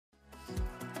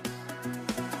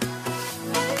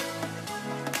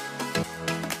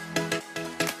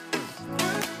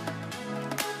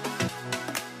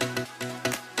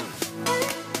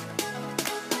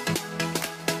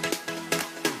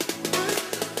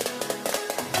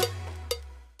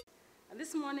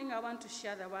morning I want to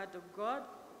share the word of God.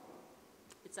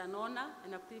 It's an honor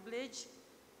and a privilege.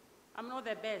 I'm not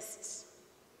the best.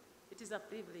 It is a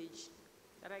privilege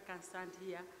that I can stand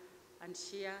here and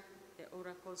share the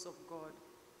oracles of God.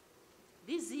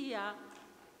 This year,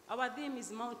 our theme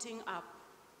is mounting up.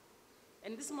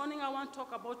 And this morning I want to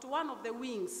talk about one of the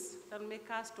wings that make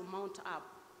us to mount up.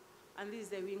 And this is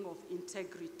the wing of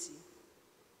integrity.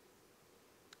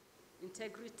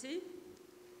 Integrity,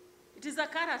 it is a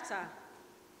character,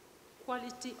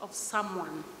 quality of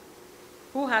someone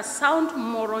who has sound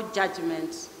moral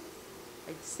judgment.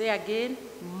 I say again,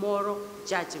 moral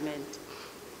judgment.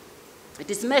 It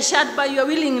is measured by your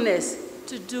willingness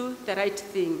to do the right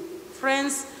thing.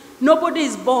 Friends, nobody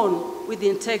is born with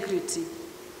integrity.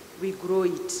 We grow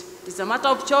it. It is a matter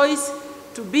of choice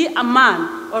to be a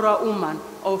man or a woman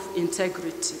of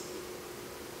integrity.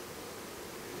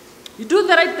 You do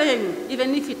the right thing,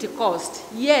 even if it costs.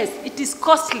 Yes, it is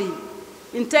costly.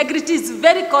 Integrity is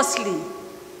very costly.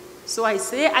 So I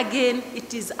say again,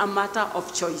 it is a matter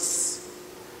of choice.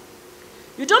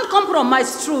 You don't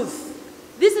compromise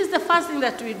truth. This is the first thing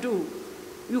that we do.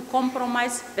 You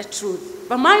compromise the truth.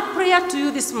 But my prayer to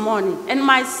you this morning and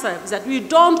myself is that we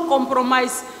don't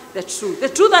compromise the truth. The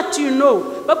truth that you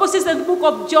know. The Bible says in the book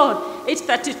of John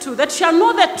 8:32, that you shall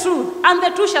know the truth, and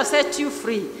the truth shall set you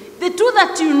free. The truth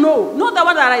that you know, not the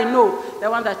one that I know, the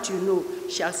one that you know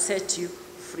shall set you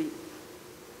free.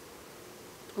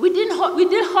 We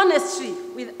deal honestly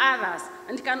with others,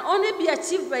 and it can only be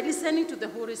achieved by listening to the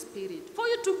Holy Spirit. For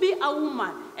you to be a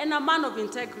woman and a man of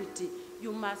integrity,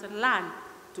 you must learn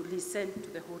to listen to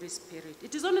the Holy Spirit.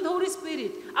 It is only the Holy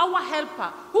Spirit, our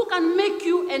helper, who can make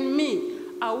you and me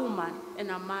a woman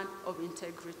and a man of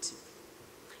integrity.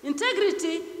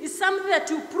 Integrity is something that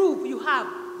you prove you have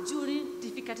during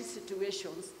difficult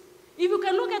situations. If you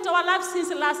can look at our lives since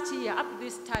last year up to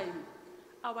this time,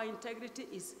 our integrity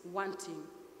is wanting.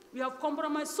 We have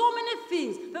compromised so many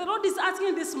things. The Lord is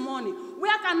asking this morning,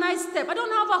 where can I step? I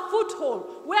don't have a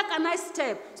foothold. Where can I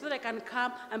step so that I can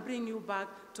come and bring you back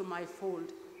to my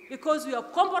fold? Because we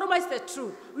have compromised the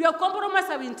truth. We have compromised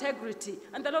our integrity.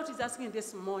 And the Lord is asking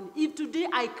this morning, if today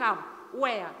I come,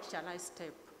 where shall I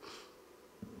step?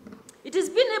 It is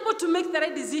being able to make the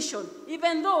right decision,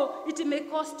 even though it may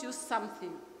cost you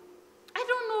something. I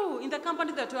don't know, in the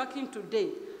company that you're working today,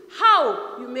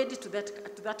 how you made it to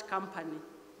that company.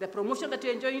 The promotion that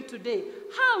you're enjoying today,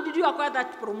 how did you acquire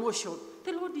that promotion?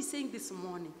 The Lord is saying this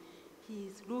morning, He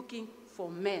is looking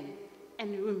for men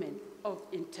and women of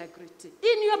integrity.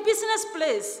 In your business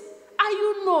place, are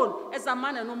you known as a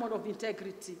man and woman of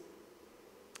integrity?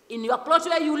 In your plot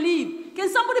where you live, can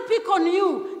somebody pick on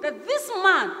you that this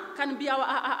man can be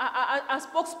a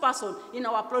spokesperson in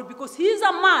our plot because he is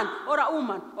a man or a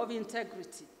woman of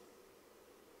integrity?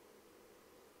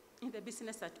 In the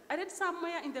business that I read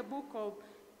somewhere in the book of,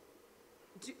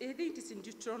 I think it is in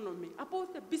Deuteronomy,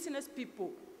 about the business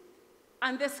people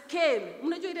and the scale.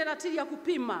 Unajua ile ratili ya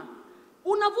kupima.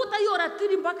 Unavuta hiyo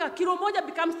ratili mpaka kilo moja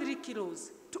becomes 3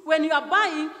 kilos. When you are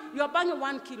buying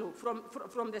 1 kilo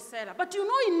from the seller. But you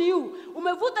know in you,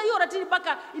 umevuta hiyo ratili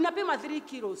mpaka inapima 3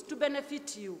 kilos to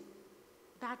benefit you.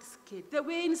 That scale, the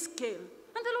weighing scale.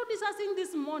 And the Lord is asking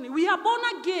this morning, we are born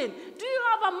again. Do you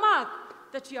have a mark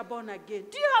that you are born again?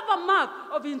 Do you have a mark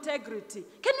of integrity?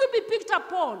 Can you be picked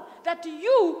upon that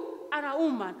you are a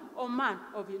woman or man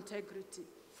of integrity?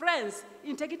 Friends,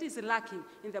 integrity is lacking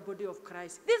in the body of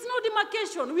Christ. There's no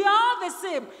demarcation. We are all the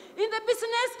same. In the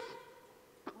business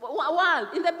world,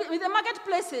 in the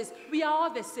marketplaces, we are all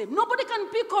the same. Nobody can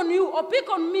pick on you or pick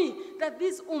on me that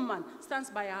this woman stands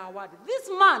by her word. This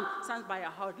man stands by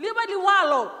her word.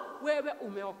 Liwalo, wewe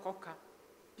umeokoka.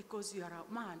 Because you are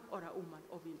a man or a woman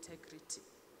of integrity.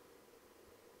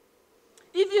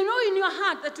 If you know in your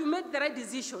heart that you made the right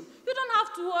decision, you don't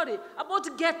have to worry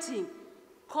about getting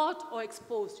caught or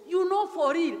exposed. You know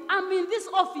for real, I'm in this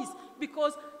office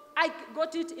because I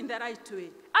got it in the right way.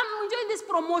 I'm enjoying this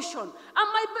promotion. And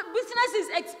my business is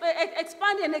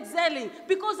expanding and excelling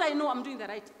because I know I'm doing the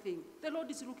right thing. The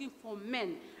Lord is looking for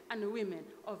men and women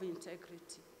of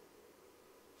integrity.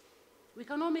 We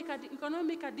cannot make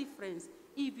a difference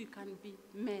if you can be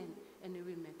men and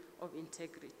women of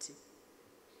integrity.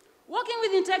 Walking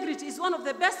with integrity is one of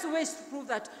the best ways to prove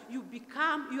that you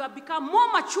have become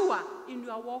more mature in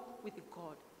your walk with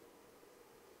God.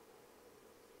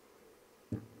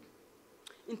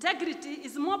 Integrity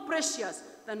is more precious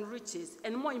than riches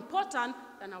and more important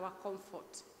than our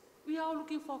comfort. We are all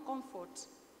looking for comfort,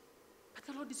 but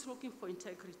the Lord is looking for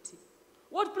integrity.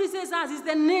 What pleases us is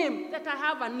the name, that I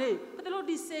have a name. But the Lord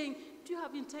is saying, do you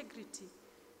have integrity?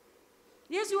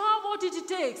 Yes, you have what it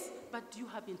takes, but do you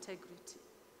have integrity?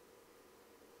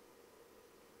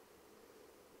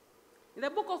 In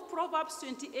the book of Proverbs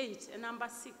 28, and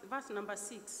verse number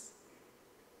 6,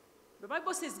 the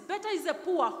Bible says, better is the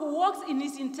poor who walks in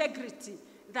his integrity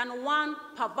than one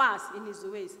perverse in his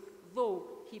ways, though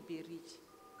he be rich.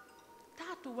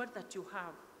 That word that you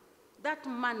have, that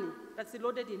money that's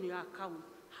loaded in your account,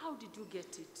 how did you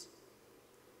get it?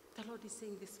 The Lord is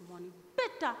saying this morning,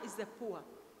 better is the poor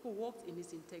who walks in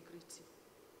his integrity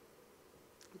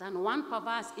than one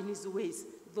perverse in his ways,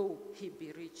 though he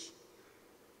be rich.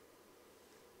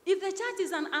 If the church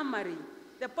is an armory,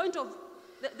 the point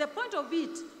of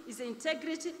it is the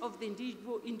integrity of the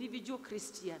individual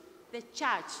Christian, the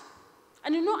church.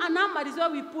 And you know, an armory is where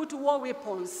we put war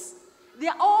weapons. There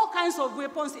are all kinds of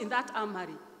weapons in that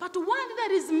armory. But one that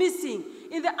is missing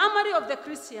in the armory of the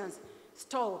Christians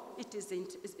store, it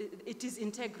is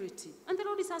integrity. And the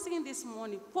Lord is asking this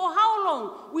morning, for how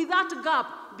long will that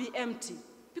gap be empty?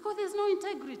 Because there's no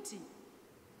integrity.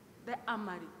 The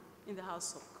armory in the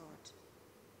house of God.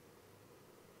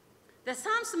 The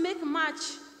Psalms make much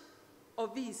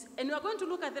of this. And we are going to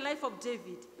look at the life of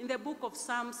David in the book of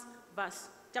Psalms,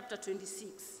 chapter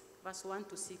 26, verse 1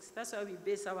 to 6. That's why we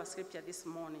base our scripture this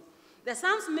morning. The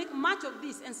Psalms make much of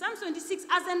this. And Psalm 26,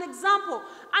 as an example,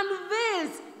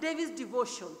 unveils David's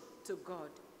devotion to God.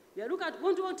 We are going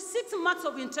to look at 6 marks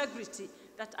of integrity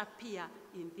that appear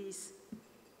in this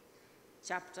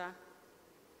chapter.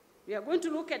 We are going to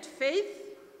look at faith.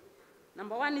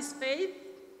 Number 1 is faith.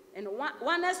 And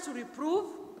oneness to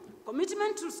reprove,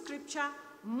 commitment to scripture,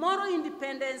 moral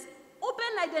independence, open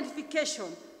identification,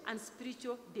 and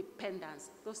spiritual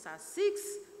dependence. Those are 6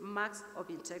 marks of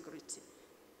integrity.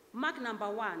 Mark number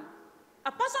 1,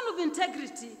 a person of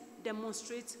integrity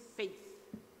demonstrates faith.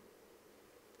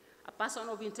 A person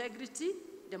of integrity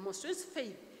demonstrates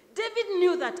faith. David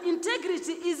knew that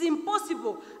integrity is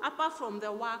impossible apart from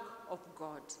the work of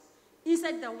God,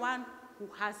 inside the one who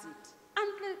has it.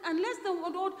 Unless the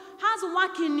Lord has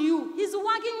work in you, he's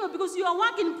working you because you are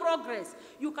work in progress.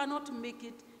 You cannot make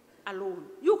it alone.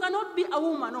 You cannot be a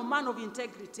woman or man of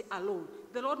integrity alone.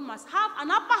 The Lord must have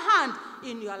an upper hand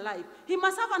in your life. He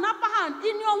must have an upper hand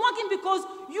in your working because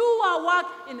you are work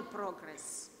in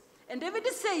progress. And David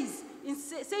said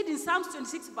in Psalms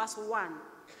 26 verse 1,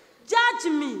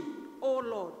 judge me, O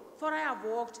Lord, for I have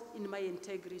walked in my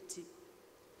integrity.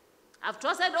 I've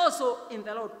trusted also in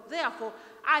the Lord. Therefore,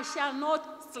 I shall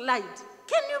not slide.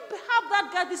 Can you have that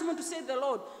God this morning to say the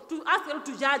Lord, to ask the Lord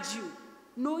to judge you,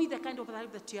 knowing the kind of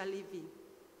life that you are living?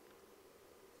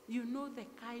 You know the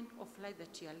kind of life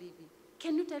that you are living.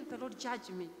 Can you tell the Lord, judge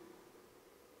me?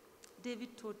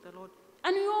 David told the Lord.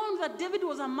 And you all know that David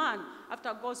was a man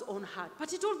after God's own heart. But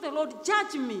he told the Lord,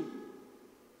 judge me,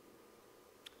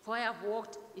 for I have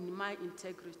walked in my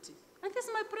integrity. And this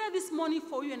is my prayer this morning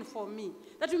for you and for me,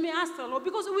 that we may ask the Lord,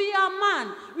 because we are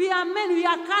men, we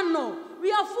are carnal,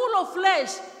 we are full of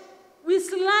flesh. We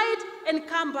slide and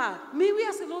come back. May we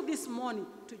ask the Lord this morning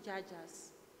to judge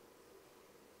us.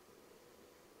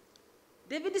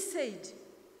 David said,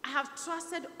 I have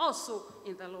trusted also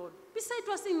in the Lord. Besides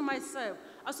trusting in myself,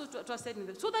 also trusted in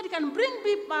the Lord, so that he can bring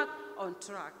me back on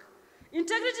track.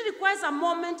 Integrity requires a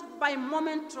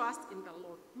moment-by-moment trust in the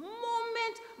Lord.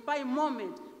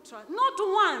 Moment-by-moment trust. Not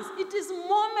once. It is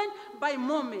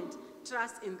moment-by-moment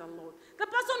trust in the Lord. The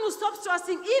person who stops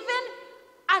trusting even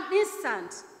an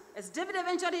instant, as David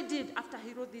eventually did after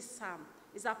he wrote this psalm,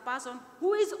 is a person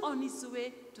who is on his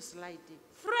way to sliding.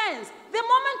 Friends, the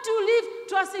moment you leave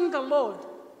trusting the Lord,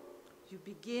 you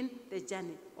begin the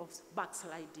journey of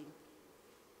backsliding,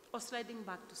 or sliding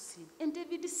back to sin. And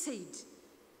David said,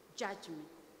 judge me.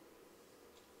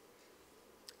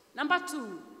 Number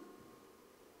 2,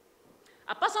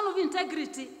 a person of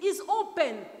integrity is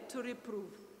open to reproof.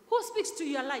 Who speaks to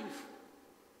your life?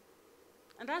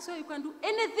 And that's why you can do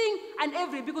anything and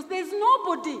everything, because there's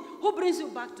nobody who brings you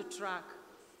back to track.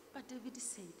 But David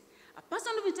said, a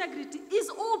person of integrity is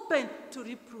open to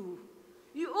reproof.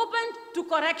 You're open to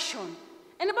correction.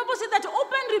 And the Bible says that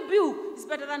open rebuke is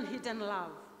better than hidden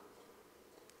love.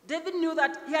 David knew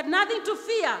that he had nothing to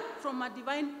fear from a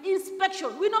divine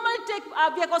inspection. We normally take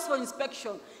our vehicles for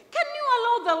inspection. Can you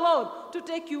allow the Lord to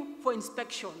take you for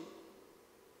inspection?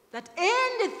 That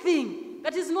anything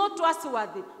that is not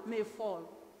trustworthy may fall.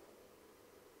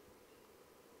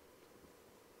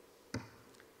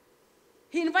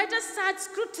 He invited such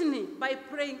scrutiny by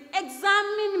praying,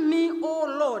 examine me, O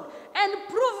Lord, and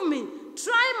prove me.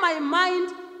 Try my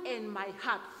mind and my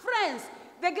heart. Friends,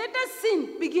 the greatest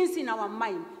sin begins in our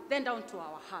mind, then down to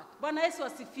our heart. Bwana Yesu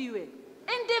asifiwe.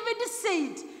 And David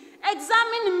said,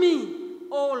 examine me,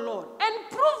 O Lord, and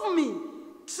prove me.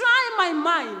 Try my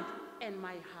mind and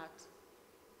my heart.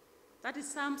 That is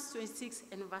Psalms 26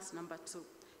 and verse number 2.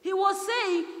 He was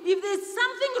saying, if there's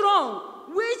something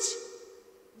wrong, which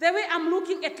the way I'm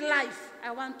looking at life,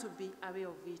 I want to be aware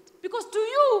of it. Because to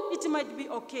you, it might be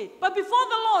okay. But before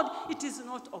the Lord, it is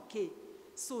not okay.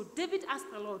 So David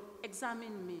asked the Lord,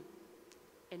 examine me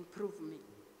and prove me.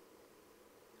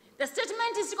 The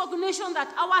statement is recognition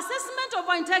that our assessment of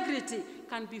our integrity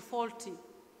can be faulty.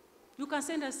 You can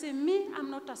stand and say, me, I'm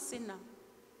not a sinner.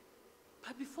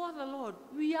 But before the Lord,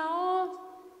 we are all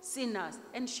sinners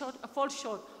and fall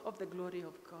short of the glory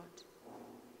of God.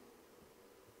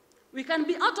 We can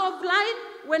be out of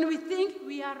line when we think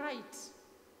we are right.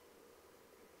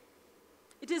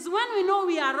 It is when we know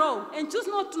we are wrong and choose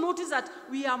not to notice that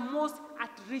we are most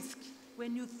at risk.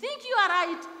 When you think you are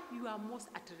right, you are most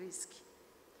at risk.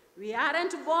 We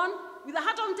aren't born with a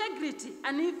heart of integrity,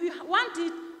 and if we want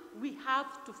it, we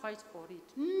have to fight for it.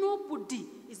 Nobody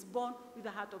is born with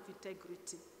a heart of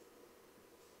integrity.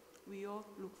 We all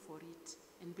look for it.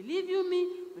 And believe you me,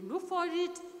 when you look for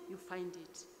it, you find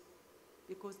it.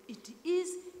 Because it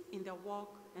is in the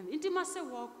walk and intimacy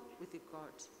walk with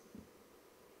God.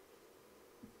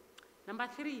 Number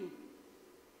 3,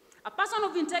 a person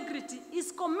of integrity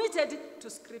is committed to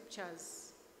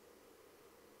scriptures.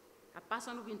 A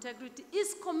person of integrity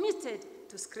is committed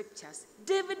to scriptures.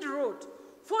 David wrote,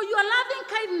 for your loving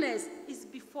kindness is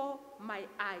before my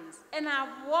eyes, and I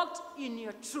have walked in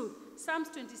your truth. Psalms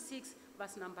 26,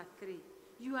 verse number 3.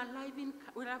 You are loving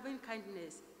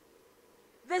kindness.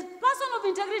 The person of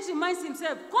integrity reminds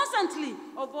himself constantly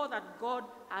of all that God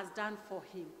has done for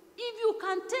him. If you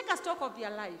can take a stock of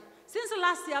your life, since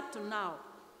last year up to now,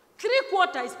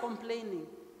 3/4 is complaining.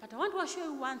 But I want to assure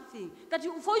you one thing, that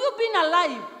for you being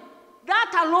alive,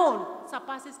 that alone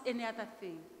surpasses any other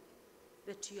thing,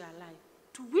 that you are alive,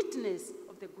 to witness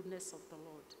of the goodness of the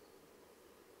Lord.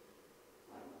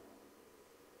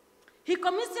 He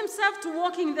commits himself to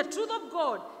walking in the truth of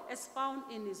God as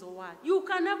found in his word. You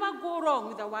can never go wrong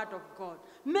with the word of God.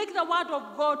 Make the word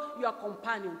of God your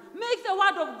companion. Make the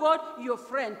word of God your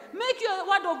friend. Make the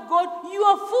word of God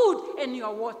your food and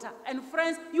your water. And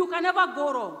friends, you can never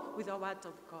go wrong with the word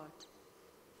of God.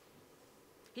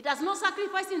 He does not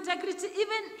sacrifice integrity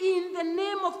even in the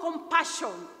name of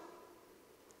compassion.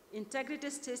 Integrity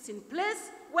stays in place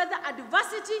whether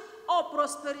adversity or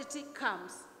prosperity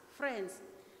comes. Friends,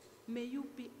 may you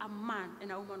be a man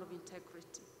and a woman of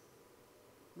integrity.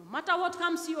 No matter what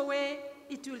comes your way,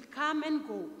 it will come and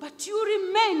go, but you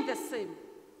remain the same.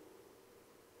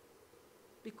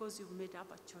 Because you've made up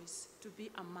a choice to be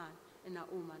a man and a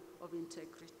woman of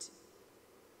integrity.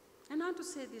 And I want to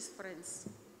say this, friends,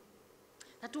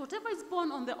 that whatever is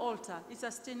born on the altar is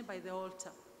sustained by the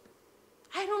altar.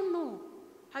 I don't know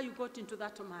how you got into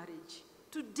that marriage.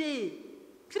 Today,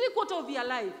 3/4 of your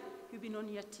life, you've been on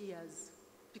your tears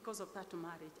because of that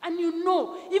marriage. And you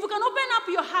know, if you can open up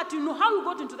your heart, you know how you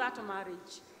got into that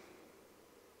marriage.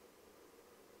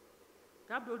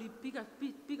 Labda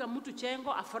ulipiga mtu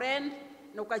chengo, a friend,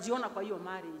 na ukajiona kwa hiyo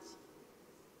marriage.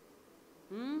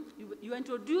 You were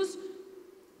introduced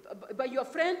by your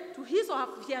friend to his or her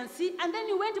fiancé, and then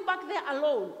you went back there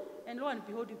alone. And lo and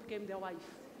behold, you became their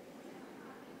wife.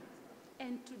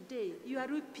 And today, you are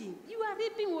reaping. You are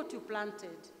reaping what you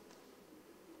planted.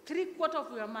 3/4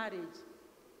 of your marriage,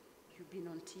 you've been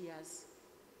on tears.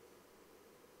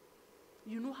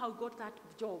 You know how you got that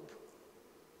job.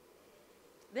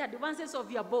 The advances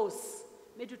of your boss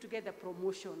made you to get the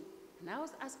promotion. And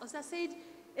as I said,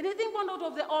 anything born out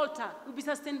of the altar will be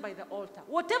sustained by the altar.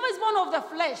 Whatever is born of the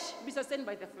flesh will be sustained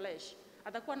by the flesh.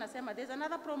 Atakuwa anasema, there's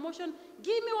another promotion.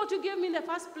 Give me what you gave me in the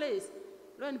first place.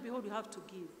 Lo and behold, you have to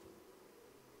give.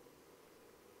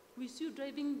 We see you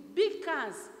driving big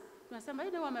cars. Tunasema,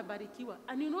 you know, wamebarikiwa.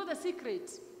 And you know the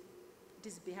secret. It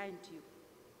is behind you.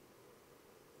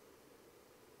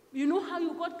 You know how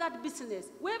you got that business.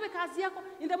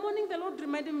 In the morning, the Lord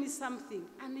reminded me something,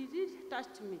 and it really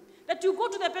touched me. That you go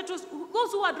to the petrol,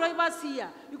 those who are drivers here,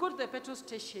 you go to the petrol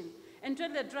station, and tell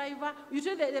the driver, you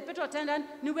tell the petrol attendant,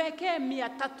 niweke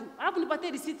 300, alafu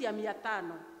nipatie receipt ya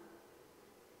 500.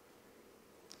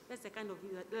 That's the kind of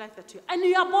life that you are. And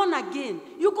you are born again.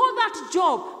 You got that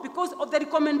job because of the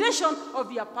recommendation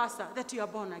of your pastor that you are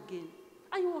born again.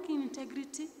 Are you walking in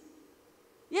integrity?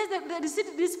 Yes, the receipt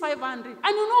is 500.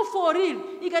 And you know for real,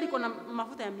 hii gari iko na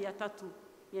mafuta ya 300,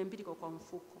 200 kwa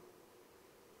mfuko.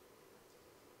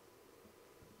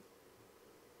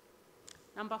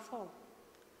 Number 4.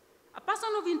 A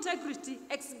person of integrity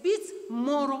exhibits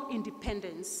moral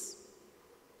independence.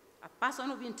 A person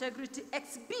of integrity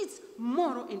exhibits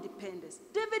moral independence.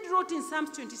 David wrote in Psalms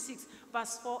 26,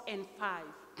 verse 4 and 5.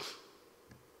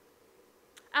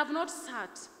 I have not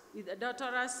sat with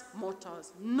adulterous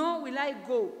mortals, nor will I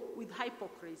go with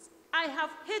hypocrites. I have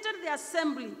hated the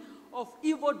assembly of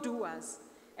evildoers,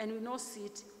 and will not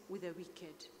sit with the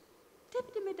wicked.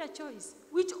 David made a choice,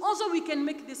 which also we can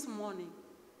make this morning,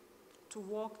 to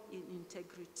walk in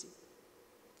integrity.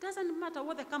 Doesn't matter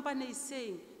what the company is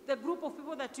saying, the group of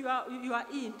people that you are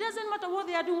in. Doesn't matter what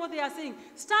they are doing, what they are saying.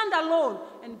 Stand alone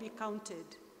and be counted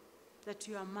that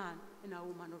you are a man and a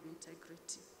woman of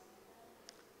integrity.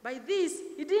 By this,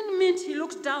 he didn't mean he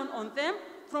looked down on them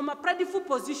from a prideful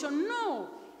position. No.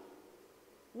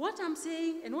 What I'm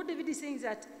saying and what David is saying is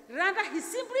that rather he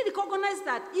simply recognized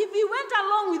that if he went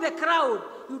along with the crowd,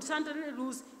 he would certainly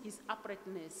lose his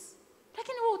uprightness.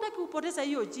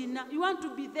 You want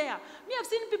to be there. Me, I've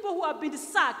seen people who have been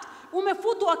sacked,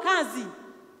 umefutwa kazi.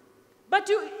 But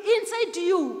inside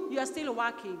you are still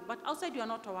working. But outside you are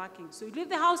not working. So you leave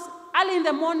the house early in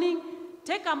the morning,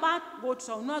 take a bath, go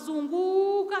to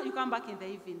unazunguka, you come back in the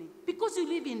evening. Because you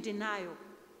live in denial.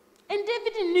 And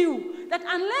David knew that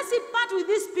unless he part with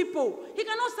these people, he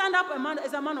cannot stand up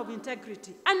as a man of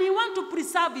integrity. And he wants to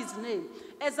preserve his name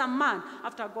as a man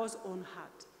after God's own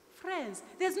heart. Friends,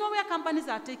 there's nowhere companies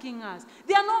are taking us.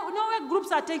 There are nowhere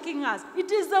groups are taking us.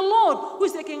 It is the Lord who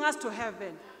is taking us to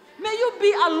heaven. May you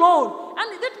be alone.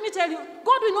 And let me tell you,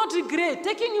 God will not regret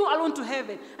taking you alone to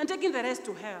heaven and taking the rest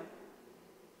to hell.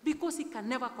 Because he can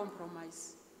never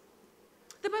compromise.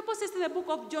 The Bible says in the book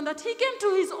of John that he came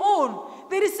to his own.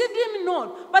 They received him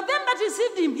not. But them that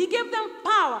received him, he gave them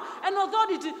power and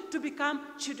authority to become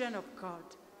children of God.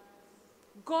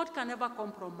 God can never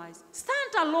compromise.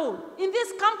 Stand alone. In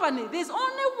this company, there's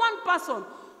only one person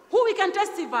who we can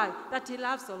testify that he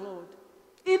loves the Lord.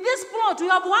 In this plot, we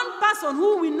have one person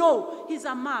who we know he's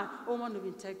a man or woman of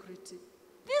integrity.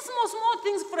 These small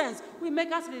things, friends, will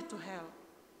make us lead to hell.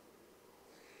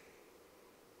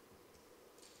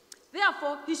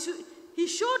 Therefore, he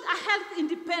showed a healthy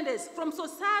independence from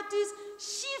society's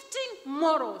shifting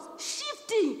morals.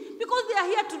 Shifting. Because they are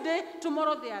here today,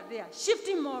 tomorrow they are there.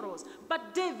 Shifting morals.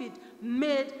 But David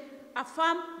made a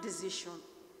firm decision.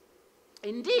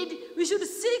 Indeed, we should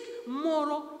seek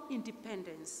moral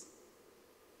independence.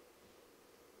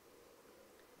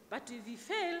 But if we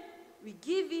fail, we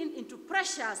give in into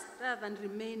pressures rather than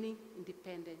remaining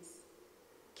independence.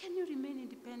 Can you remain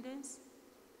independent?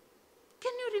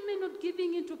 Can you remain not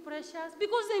giving into pressures?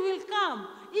 Because they will come.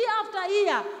 Year after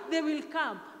year, they will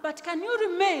come. But can you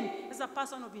remain as a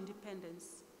person of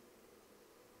independence?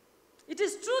 It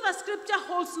is true that Scripture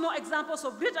holds no examples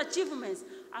of great achievements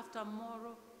after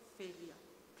moral failure.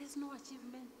 There's no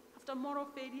achievement. After moral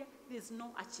failure, there's no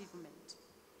achievement.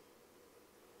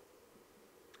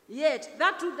 Yet,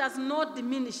 that truth does not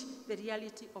diminish the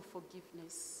reality of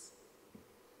forgiveness.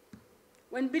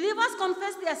 When believers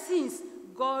confess their sins,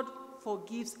 God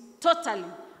forgives totally,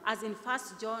 as in 1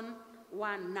 John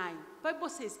 1:9. The Bible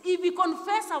says, if we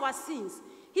confess our sins,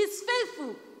 he's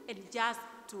faithful and just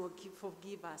to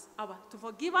forgive us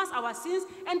our sins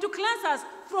and to cleanse us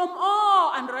from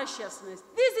all unrighteousness.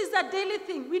 This is a daily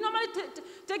thing. We normally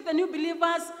take the new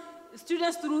believers,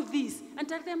 students through this and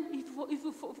tell them, if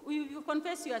you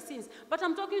confess your sins. But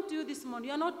I'm talking to you this morning.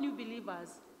 You are not new believers.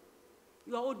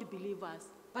 You are old believers.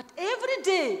 But every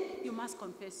day, you must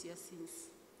confess your sins.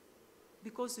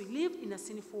 Because we live in a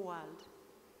sinful world.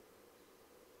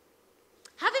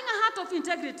 Having a heart of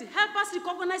integrity helps us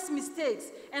recognize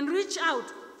mistakes and reach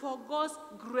out for God's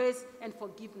grace and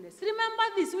forgiveness. Remember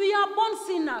this, we are born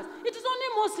sinners. It is only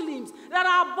Muslims that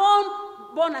are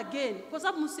born again. But for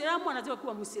us,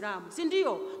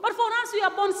 we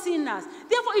are born sinners.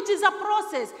 Therefore, it is a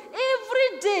process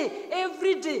every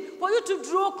day, for you to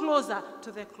draw closer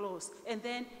to the cross. And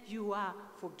then you are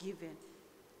forgiven.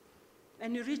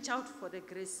 And you reach out for the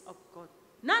grace of God.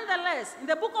 Nonetheless, in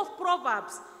the book of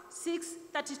Proverbs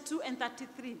 6:32 and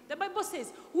 33, the Bible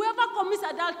says, whoever commits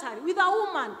adultery with a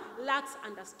woman lacks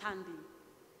understanding.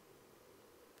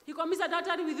 He commits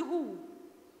adultery with who?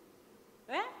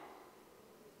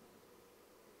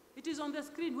 It is on the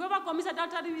screen. Whoever commits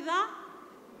adultery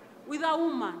with a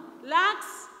woman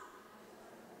lacks,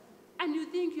 and you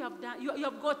think you have done, you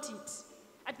have got it.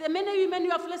 At the many women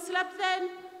you have slept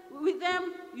with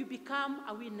them, you become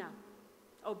a winner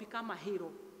or become a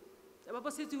hero. The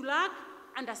Bible says you lack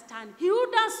understanding. He who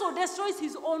does so destroys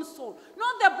his own soul.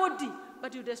 Not the body,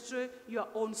 but you destroy your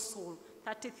own soul.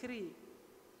 33.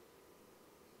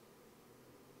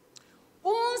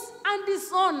 Wounds and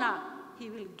dishonor he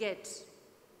will get.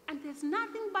 And there's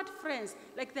nothing but, friends,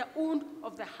 like the wound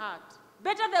of the heart.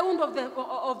 Better the wound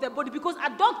of the body, because a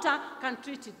doctor can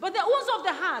treat it. But the wounds of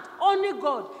the heart, only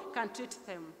God can treat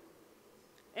them.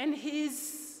 And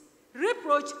his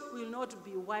reproach will not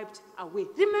be wiped away.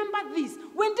 Remember this.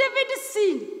 When David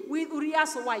sinned with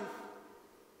Uriah's wife,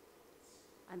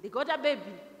 and they got a baby,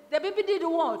 the baby did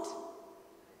what?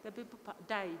 The baby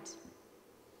died.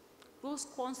 Those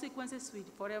consequences will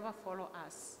forever follow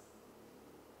us.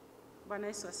 Bwana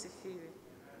Yesu asifiwe.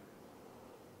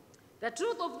 The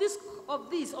truth of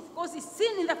this, of course, is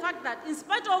seen in the fact that in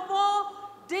spite of all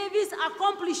David's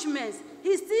accomplishments,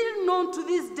 he's still known to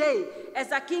this day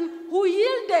as a king who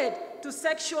yielded to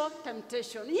sexual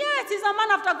temptation. Yes, he's a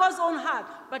man after God's own heart.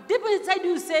 But deep inside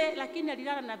you say, lakini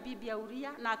alilala na bibi ya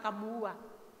Uria na akamuua.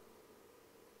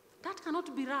 That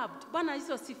cannot be rubbed. Bwana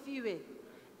Yesu asifiwe.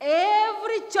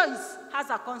 Every choice has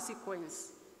a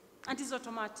consequence. And it's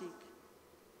automatic.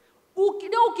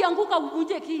 Ukianguka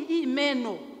uvunje hii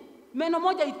meno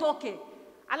moja itoke,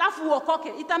 alafu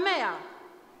uokoke, itamea?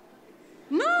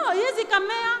 No, hizi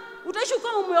kamea, utaishi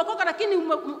kama umeokoka lakini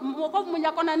mwokovu mwenye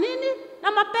ako na nini?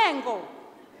 Na mapengo.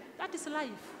 That is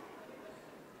life.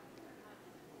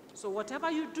 So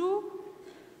whatever you do,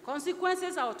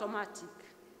 consequences are automatic.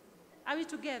 Are we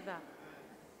together?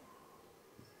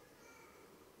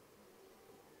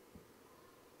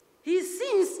 His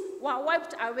sins were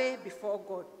wiped away before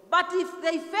God. But if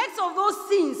the effects of those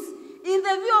sins in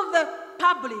the view of the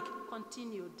public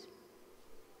continued,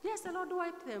 yes, the Lord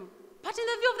wiped them. But in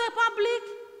the view of the public,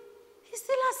 he's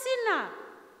still a sinner.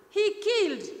 He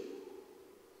killed.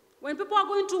 When people are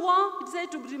going to war, he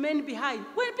decided to remain behind.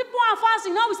 When people are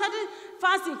fasting, now we started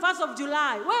fasting, 1st of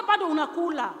July. Where bado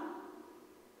unakula?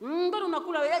 Bado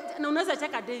unakula, na unaweza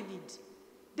cheka David.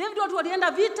 David watu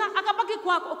walienda vita, akabaki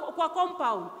kwa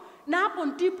compound. Na hapo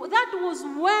ndipo, that was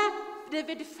where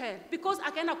David fell, because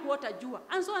akaenda kuota jua.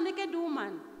 And so a naked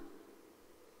woman.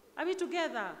 Are we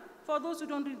together? For those who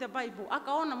don't read the Bible,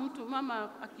 akaona mtu mama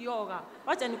akioga.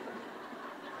 Wacha ni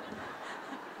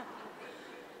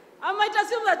I might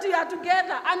assume that you are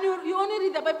together and you only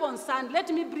read the Bible on Sunday. Let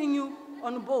me bring you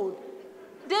on board.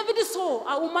 David saw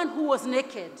a woman who was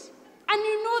naked. And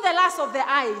you know the lust of the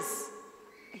eyes.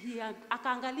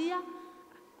 Akaangalia,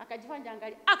 akajifanya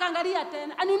angalia, akaangalia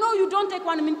tena. And you know you don't take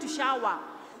 1 minute to shower.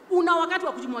 Una wakati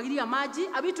wa kujimwagilia maji.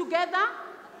 Are we together?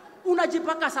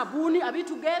 Unajipaka sabuni. Are we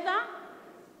together?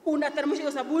 Unateremsha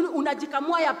hiyo sabuni,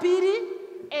 unajikamua ya pili.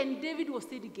 And David was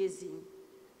still gazing.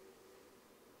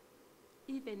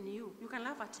 Even you can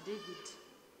laugh at David.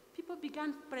 People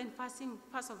began praying fasting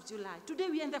 1st of July. Today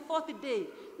we are in the 4th day.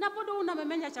 Na bado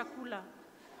unamemenya chakula.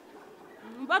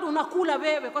 Bado unakula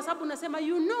wewe kwa sababu unasema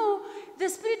you know the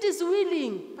spirit is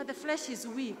willing but the flesh is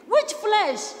weak. Which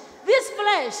flesh? This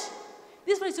flesh.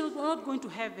 This flesh is not going to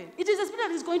heaven. It is the spirit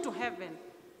that is going to heaven.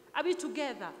 Are we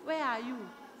together? Where are you?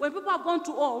 When people have gone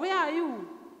to war, where are you?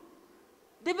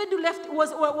 David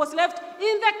was left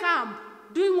in the camp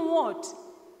doing what?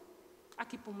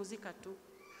 Akipumuzika tu.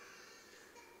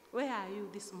 Where are you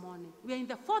this morning? We are in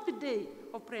the 4th day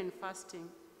of prayer and fasting.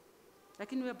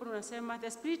 Lakini wewe bado unasema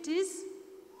the spirit is,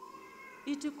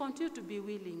 it will continue to be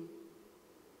willing.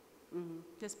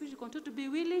 The spirit will continue to be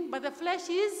willing, but the flesh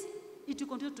is, it will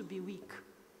continue to be weak.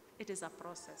 It is a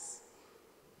process.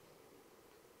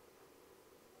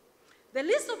 The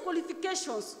list of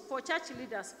qualifications for church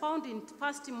leaders found in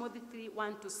 1 Timothy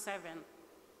 3:1-7.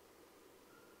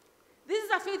 This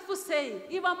is a faithful saying.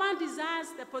 If a man desires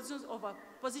the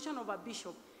position of a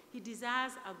bishop, he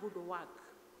desires a good work.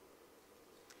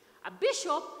 A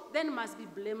bishop then must be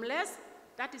blameless.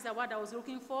 That is the word I was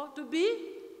looking for. To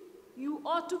be, you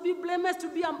ought to be blameless, to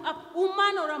be a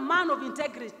woman or a man of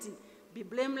integrity. Be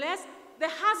blameless, the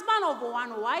husband of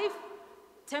one wife,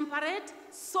 temperate,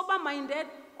 sober-minded,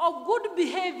 of good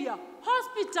behavior,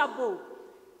 hospitable,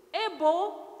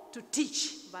 able to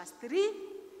teach. Verse 3,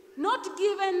 not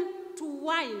given to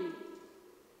wine,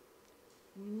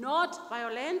 not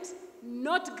violent,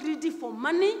 not greedy for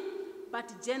money,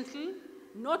 but gentle,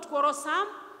 not quarrelsome,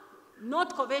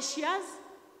 not covetous,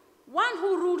 one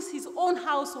who rules his own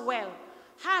house well,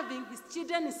 having his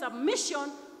children in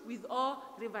submission with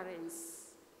all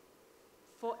reverence.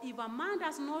 For if a man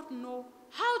does not know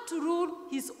how to rule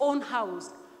his own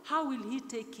house, how will he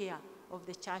take care of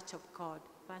the church of God?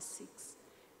 Verse 6.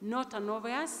 Not a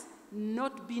novice,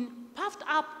 not being puffed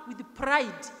up with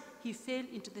pride, he fell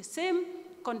into the same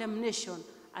condemnation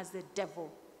as the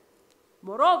devil.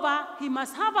 Moreover, he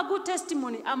must have a good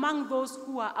testimony among those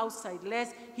who are outside,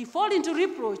 lest he fall into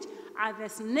reproach and the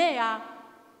snare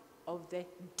of the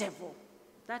devil.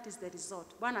 That is the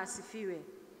result. Bwana asifiwe.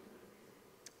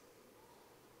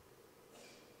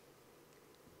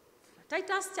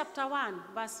 Titus chapter 1,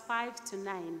 verse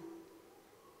 5-9.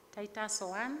 Titus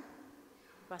 1,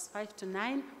 verse 5 to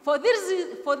 9. For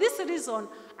this reason,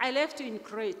 I left you in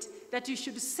Crete, that you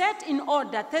should set in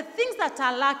order the things that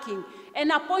are lacking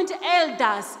and appoint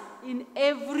elders in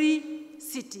every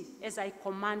city, as I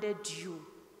commanded you.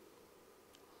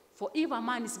 For if a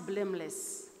man is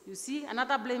blameless, you see,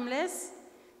 another blameless,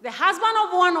 the husband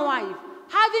of one wife,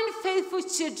 having faithful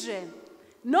children,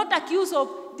 not accused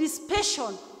of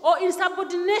dissipation or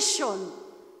insubordination.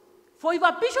 For if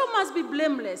a bishop must be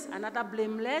blameless, another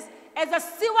blameless, as a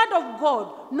steward of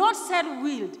God, not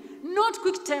self-willed, not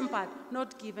quick-tempered,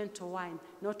 not given to wine,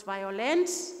 not violent,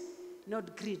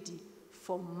 not greedy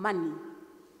for money,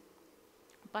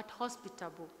 but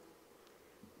hospitable.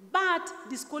 But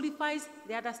disqualifies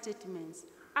the other statements.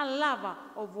 A lover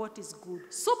of what is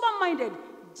good, sober-minded,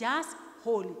 just,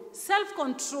 holy,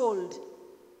 self-controlled,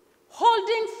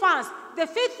 holding fast the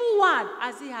faithful word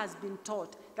as he has been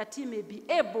taught, that he may be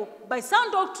able, by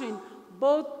sound doctrine,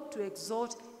 both to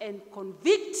exhort and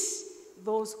convict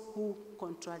those who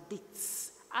contradict.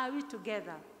 Are we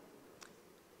together?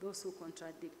 Those who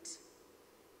contradict.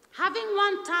 Having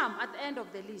one term at the end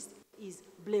of the list is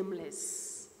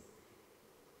blameless,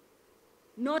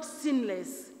 not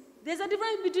sinless. There's a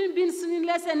difference between being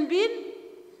sinless and being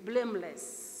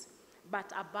blameless,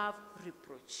 but above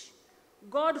reproach.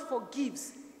 God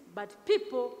forgives, but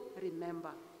people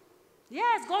remember.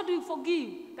 Yes, God will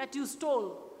forgive that you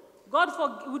stole. God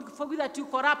would forgive that you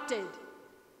corrupted.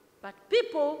 But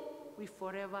people will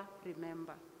forever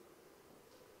remember.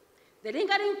 The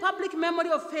lingering public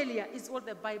memory of failure is what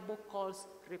the Bible calls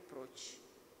reproach.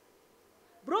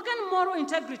 Broken moral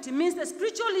integrity means the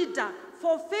spiritual leader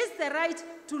forfeits the right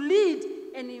to lead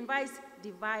and invites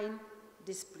divine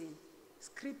discipline.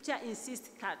 Scripture insists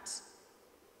that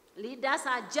leaders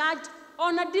are judged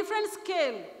on a different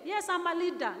scale. Yes, I'm a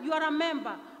leader. You are a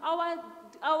member.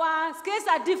 Our scales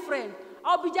are different.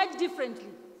 I'll be judged differently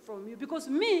from you because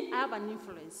me, I have an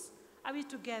influence. Are we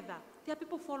together? There are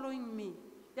people following me.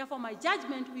 Therefore, my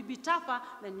judgment will be tougher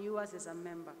than yours as a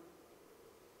member.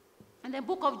 In the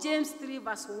book of James 3,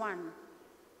 verse 1,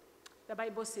 the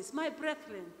Bible says, my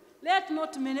brethren, let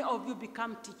not many of you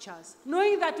become teachers,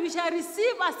 knowing that we shall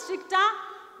receive a stricter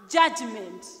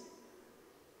judgment.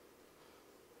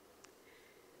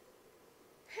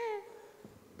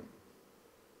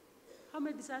 How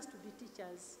many desire to be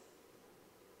teachers?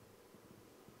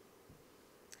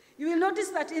 You will notice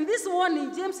that in this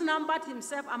warning, James numbered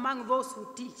himself among those who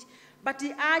teach, but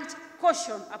he urged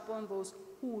caution upon those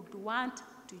who would want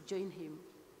to join him.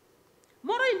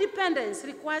 Moral independence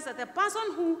requires that the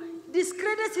person who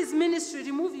discredits his ministry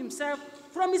remove himself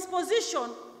from his position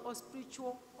of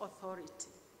spiritual authority.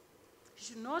 He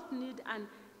should not need an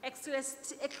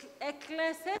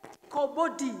ecclesiastical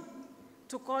body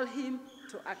to call him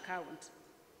to account.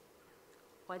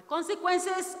 While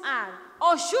consequences are,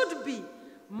 or should be,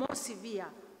 more severe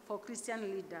for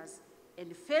Christian leaders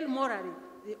and fail morally,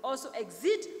 they also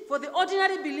exist for the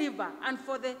ordinary believer and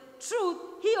for the truth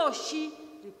he or she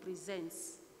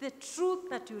represents. The truth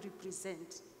that you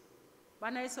represent.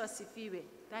 Bwana Yesu asifiwe.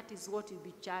 That is what you'll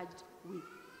be charged with.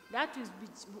 That is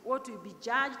what you'll be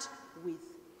judged with.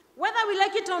 Whether we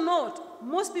like it or not,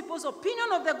 most people's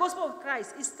opinion of the gospel of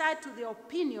Christ is tied to their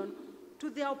opinion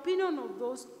of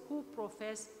those who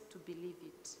profess to believe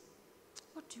it.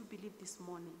 What do you believe this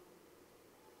morning?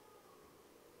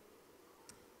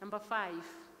 Number 5.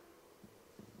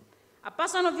 A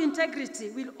person of integrity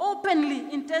will openly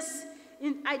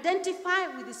identify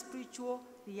with the spiritual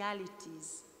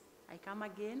realities. I come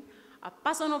again. A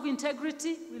person of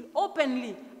integrity will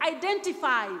openly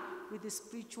identify with the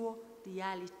spiritual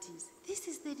realities. This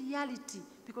is the reality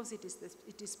because it is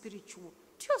spiritual.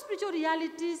 Do you have spiritual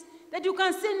realities that you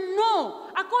can say, no,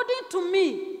 according to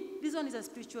me, this one is a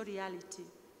spiritual reality?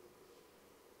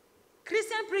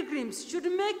 Christian pilgrims should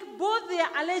make both their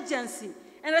allegiance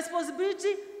and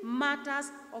responsibility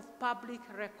matters of public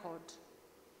record.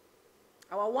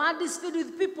 Our world is filled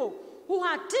with people who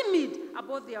are timid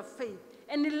about their faith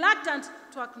and reluctant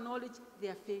to acknowledge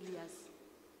their failures.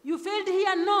 You failed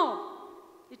here? No.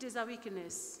 It is a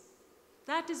weakness.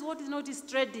 That is what is not is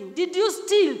trading. Did you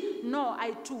steal? No,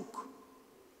 I took.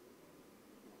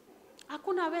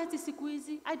 Hakuna wezi siku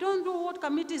hizi. I don't know what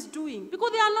committee is doing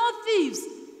because there are no thieves.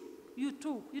 You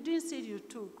took. You didn't say you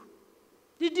took.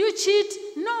 Did you cheat?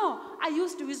 No, I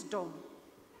used wisdom.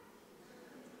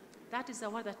 That is the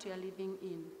world that we are living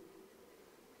in.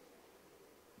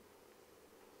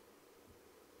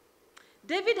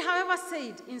 David, however,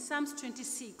 said in Psalms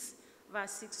 26,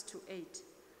 verse 6 to 8,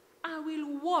 I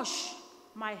will wash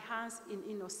my hands in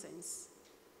innocence.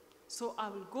 So I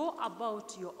will go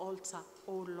about your altar,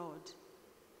 O Lord,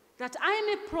 that I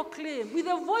may proclaim with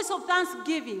a voice of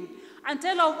thanksgiving and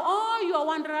tell of all your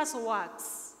wondrous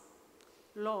works.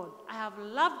 Lord, I have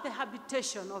loved the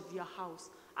habitation of your house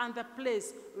and the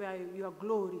place where your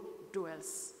glory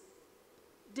dwells.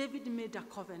 David made a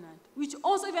covenant, which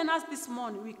also even us this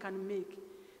morning we can make,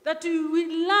 that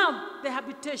we love the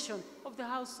habitation of the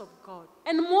house of God,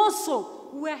 and more so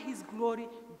where his glory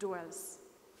dwells.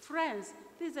 Friends,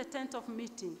 this is a tent of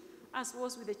meeting, as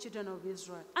was with the children of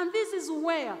Israel. And this is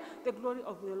where the glory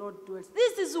of the Lord dwells.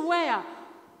 This is where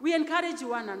we encourage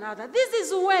one another. This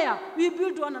is where we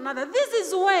build one another. This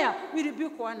is where we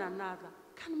rebuke one another.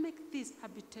 Can you make this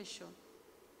habitation?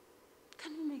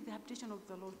 Can you make the habitation of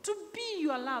the Lord to be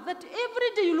your love, that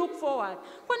every day you look forward?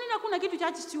 Kwa nini hakuna kitu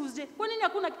church Tuesday? Kwa nini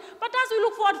hakuna? But as we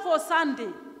look forward for Sunday,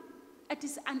 it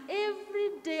is an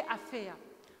everyday affair.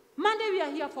 Monday we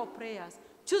are here for prayers.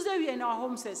 Tuesday we are in our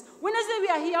homes. Wednesday we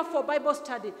are here for Bible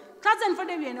study. Thursday and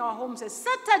Friday we are in our homes.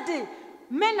 Saturday,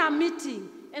 men are meeting.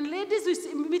 And ladies,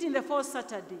 we meet in the fourth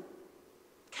Saturday.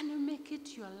 Can you make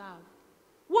it your love?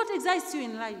 What excites you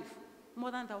in life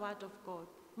more than the word of God?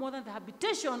 More than the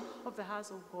habitation of the house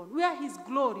of God, where his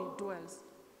glory dwells?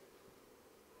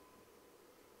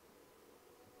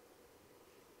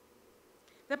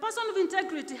 The person of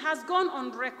integrity has gone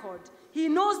on record. He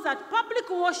knows that public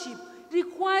worship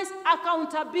requires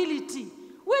accountability.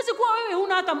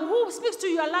 Who speaks to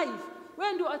your life?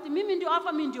 Alpha,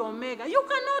 Omega. You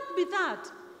cannot be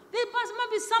that. There must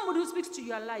be somebody who speaks to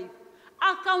your life.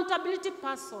 Accountability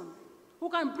person who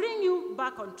can bring you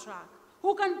back on track,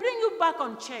 who can bring you back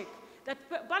on check. That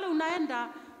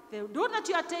the road that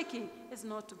you are taking is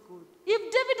not good. If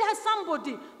David has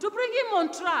somebody to bring him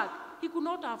on track, he could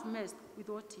not have messed with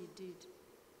what he did.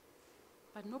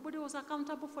 But nobody was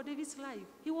accountable for David's life.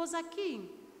 He was a king,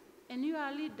 and you are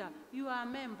a leader, you are a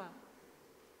member.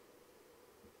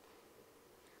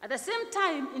 At the same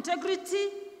time, integrity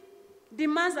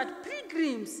demands that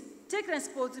pilgrims take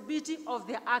responsibility of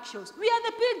their actions. We are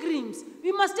the pilgrims.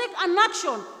 We must take an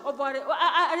action of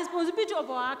a responsibility of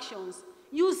our actions.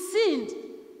 You sinned.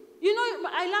 You know,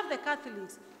 I love the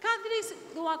Catholics. Catholics,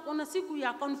 they work on a siku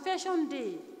ya confession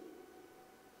day.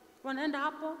 Wanaenda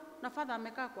hapo, na father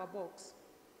amekaa kwa box.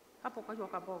 Hapo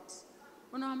kwa box.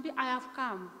 Unaambia, I have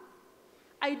come.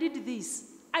 I did this.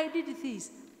 I did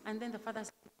this. And then the father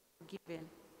says, forgiven.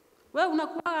 Well,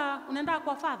 unaenda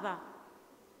kwa father.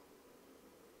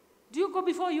 Do you go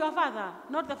before your father?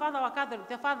 Not the father or Catholic,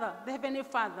 the father, the heavenly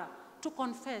father, to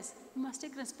confess. You must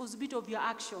take responsibility of your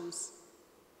actions.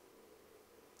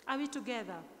 Are we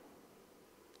together?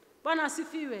 Bwana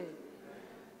asifiwe.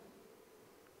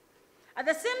 At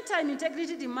the same time,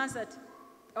 integrity demands that,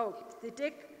 they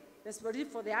take responsibility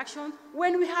for the action.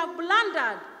 When we have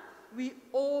blundered,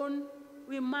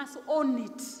 we must own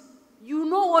it. You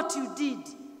know what you did.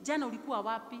 Jana ulikuwa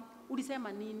wapi?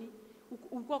 Ulisema nini?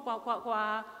 Ulikuwa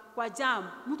kwa jam.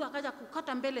 Mtu akaja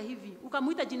kukata mbele hivi.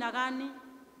 Ukamuita jina gani?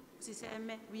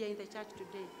 Usiseme, we are in the church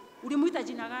today. Ulimuita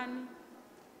jina gani?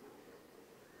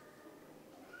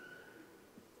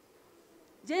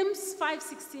 James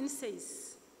 5:16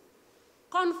 says,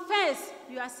 confess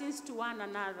your sins to one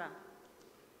another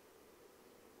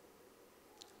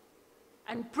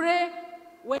and pray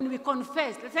when we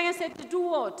confess. The second said to do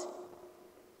what?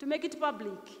 To make it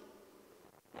public.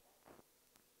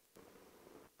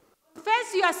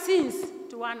 Confess your sins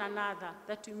to one another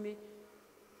that you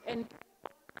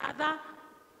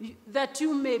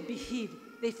may be healed.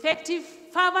 The effective,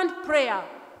 fervent prayer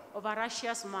of a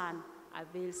righteous man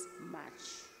avails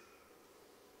much.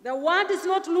 The world is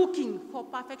not looking for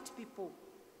perfect people,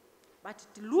 but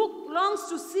it longs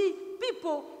to see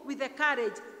people with the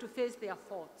courage to face their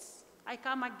faults. I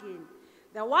come again.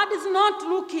 The world is not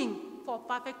looking for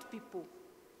perfect people,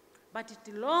 but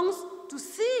it longs to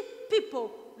see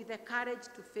people with the courage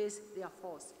to face their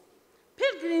faults.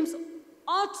 Pilgrims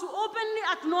ought to openly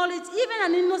acknowledge even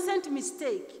an innocent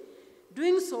mistake.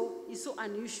 Doing so is so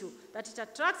unusual that it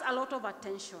attracts a lot of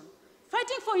attention.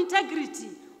 Fighting for integrity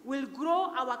will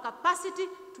grow our capacity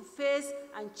to face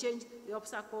and change the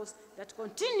obstacles that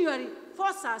continually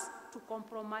force us to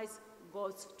compromise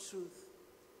God's truth.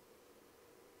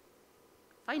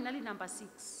 Finally, number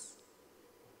 6.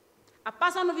 A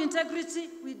person of integrity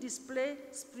will display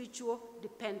spiritual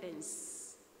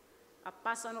dependence. A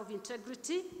person of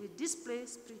integrity will display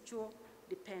spiritual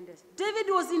dependence. David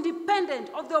was independent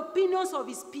of the opinions of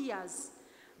his peers,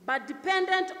 but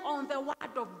dependent on the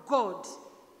word of God.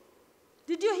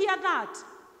 Did you hear that?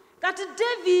 That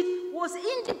David was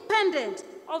independent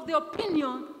of the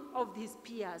opinion of his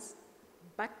peers,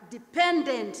 but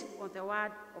dependent on the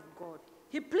word of God.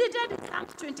 He pleaded in Psalm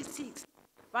 26,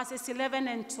 verses 11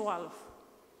 and 12.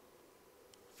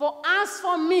 For as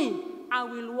for me, I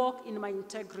will walk in my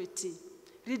integrity.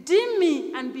 Redeem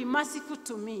me and be merciful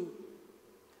to me.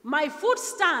 My foot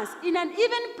stands in an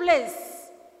even place.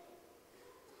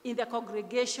 In the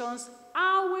congregations,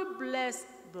 I will bless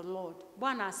the Lord.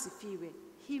 Bwana asifiwe.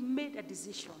 He made a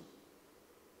decision.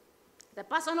 The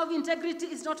person of integrity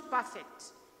is not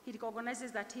perfect. He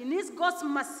recognizes that he needs God's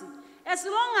mercy. As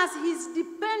long as he is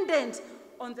dependent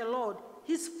on the Lord,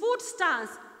 his foot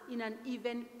stands in an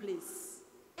even place.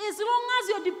 As long as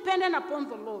you're dependent upon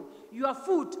the Lord, your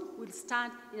foot will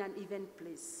stand in an even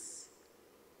place.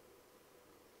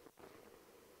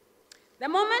 The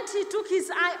moment he took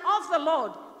his eye off the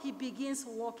Lord, he begins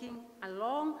walking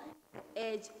along the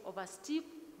edge of a steep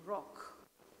rock.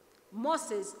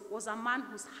 Moses was a man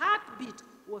whose heartbeat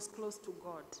was close to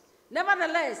God.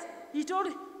 Nevertheless, he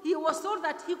was told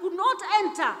that he could not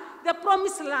enter the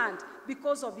promised land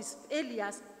because of his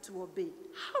failures to obey.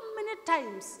 How many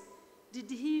times did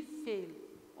he fail?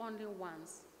 Only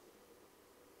once.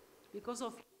 Because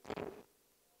of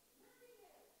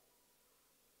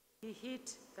he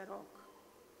hit the rock.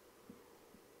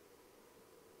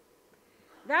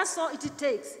 That's all it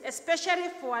takes, especially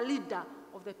for a leader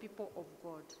of the people of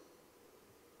God.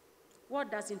 What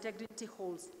does integrity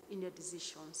hold in your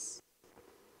decisions?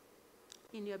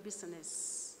 In your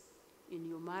business, in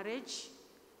your marriage,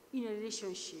 in your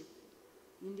relationship,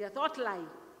 in your thought life,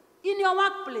 in your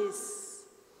workplace,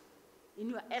 in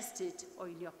your estate, or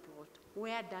in your plot.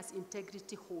 Where does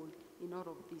integrity hold in all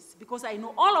of this? Because I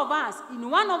know all of us, in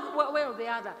one way or the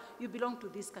other, you belong to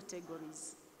these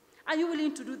categories. Are you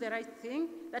willing to do the right thing?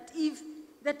 That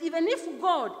even if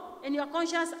God and your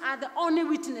conscience are the only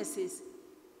witnesses,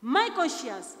 my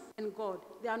conscience and God,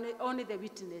 they are only the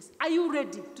witness. Are you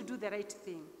ready to do the right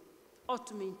thing or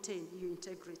to maintain your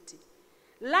integrity?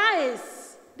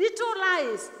 Lies, little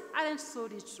lies, aren't so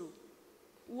true.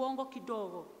 Uongo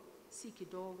kidogo, si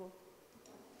kidogo.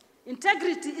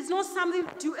 Integrity is not something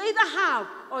that you either have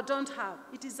or don't have.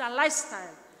 It is a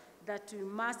lifestyle that we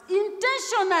must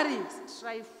intentionally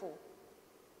strive for.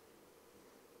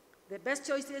 The best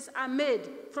choices are made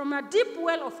from a deep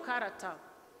well of character.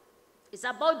 It's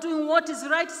about doing what is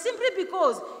right simply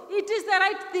because it is the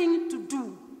right thing to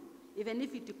do, even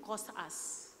if it costs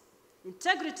us.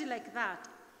 Integrity like that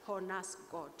honors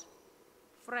God.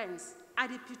 Friends, a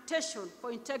reputation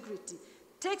for integrity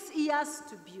takes years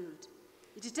to build.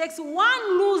 It takes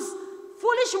one loose,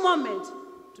 foolish moment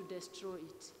to destroy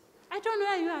it. I don't know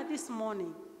where you are this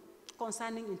morning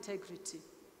concerning integrity.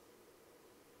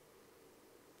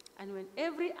 And when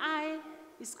every eye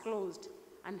is closed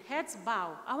and heads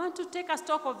bow, I want to take a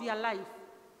stock of your life,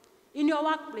 in your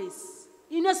workplace,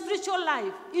 in your spiritual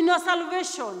life, in your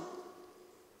salvation,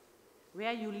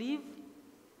 where you live,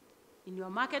 in your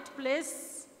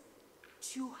marketplace.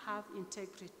 Do you have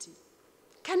integrity?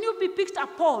 Can you be picked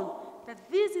upon that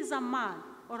this is a man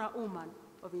or a woman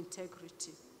of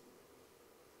integrity?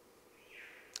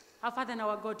 Our Father and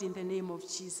our God, in the name of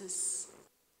Jesus,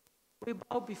 we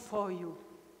bow before you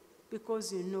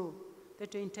because you know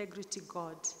that you're integrity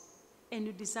God, and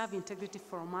you deserve integrity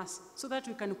from us so that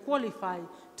we can qualify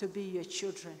to be your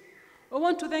children. I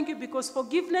want to thank you because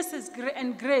forgiveness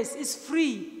and grace is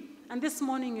free. And this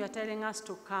morning you are telling us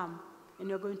to come and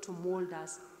you're going to mold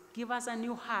us. Give us a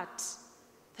new heart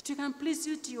that we can please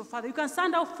you to your Father. You can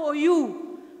stand out for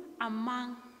you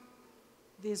among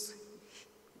this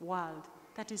world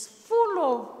that is full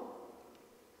of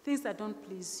things that don't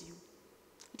please you.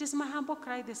 It is my humble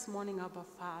cry this morning, Abba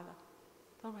Father,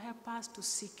 that will help us to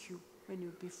seek you when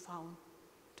you be found,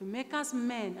 to make us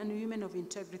men and women of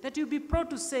integrity, that you'll be proud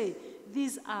to say,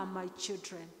 these are my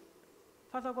children.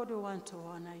 Father God, we want to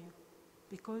honor you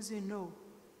because you know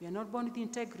we are not born with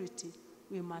integrity.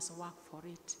 We must work for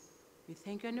it. We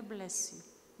thank you and bless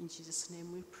you. In Jesus'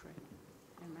 name we pray.